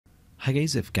Hi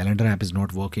guys, if calendar app is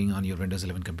not working on your Windows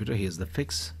 11 computer, here's the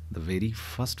fix. The very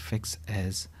first fix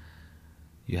is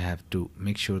you have to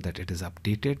make sure that it is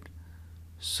updated.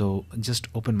 So just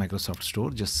open Microsoft Store,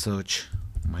 just search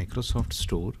Microsoft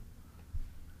Store,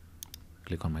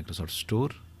 click on Microsoft Store,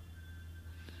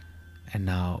 and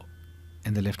now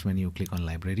in the left menu click on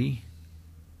Library,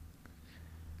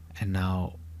 and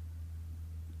now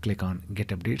click on Get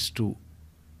Updates to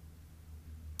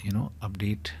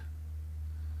update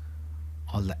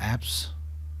all the apps.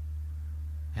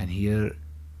 And here,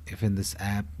 if in this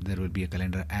app there will be a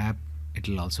calendar app, it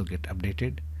will also get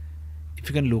updated. If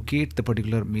you can locate the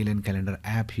particular mail and calendar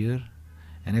app here,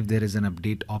 and if there is an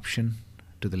update option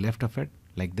to the left of it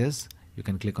like this, you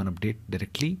can click on update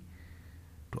directly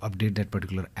to update that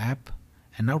particular app.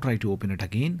 And now try to open it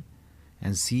again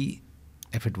and see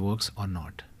if it works or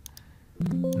not.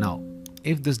 Now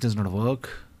if this does not work,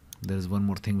 there is one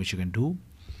more thing which you can do,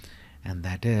 and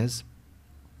that is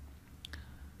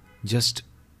just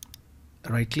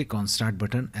right click on start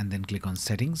button and then click on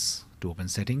settings to open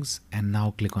settings, and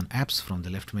now click on apps from the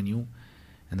left menu,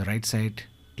 and the right side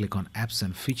click on apps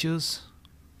and features,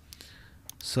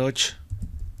 search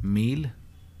mail,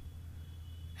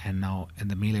 and now in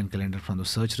the mail and calendar from the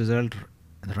search result,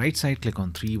 on the right side click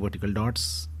on 3 vertical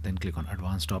dots, then click on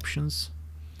advanced options.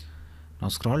 Now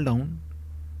scroll down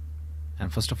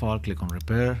and first of all click on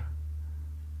repair,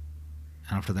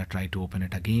 and after that try to open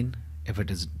it again. If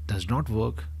it does not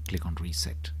work, click on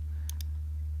reset.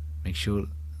 Make sure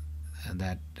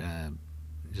that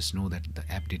just know that the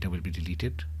app data will be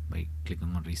deleted by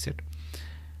clicking on reset,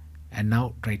 and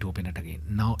now try to open it again.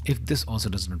 Now if this also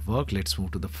does not work, let's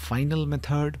move to the final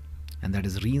method, and that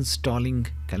is reinstalling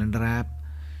calendar app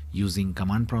using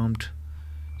command prompt.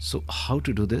 So how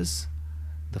to do this?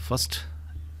 The first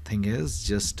thing is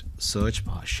just search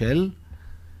PowerShell.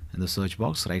 In the search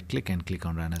box, right click and click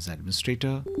on run as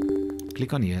administrator.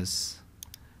 Click on yes.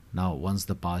 Now once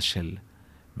the PowerShell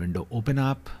window open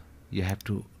up, you have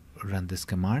to run this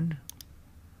command.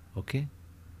 Okay.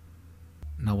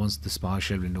 Now once this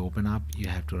PowerShell window open up, you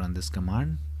have to run this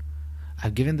command.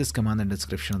 I've given this command in the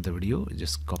description of the video.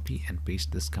 Just copy and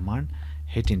paste this command,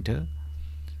 hit enter,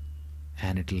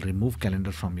 and it will remove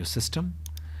calendar from your system.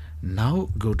 Now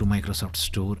go to Microsoft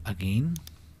Store again,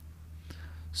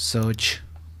 search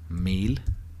mail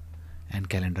and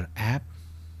calendar app,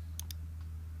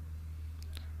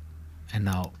 and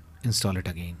now install it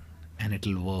again, and it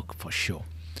will work for sure.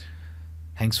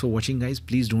 Thanks for watching guys.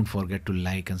 Please don't forget to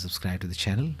like and subscribe to the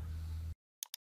channel.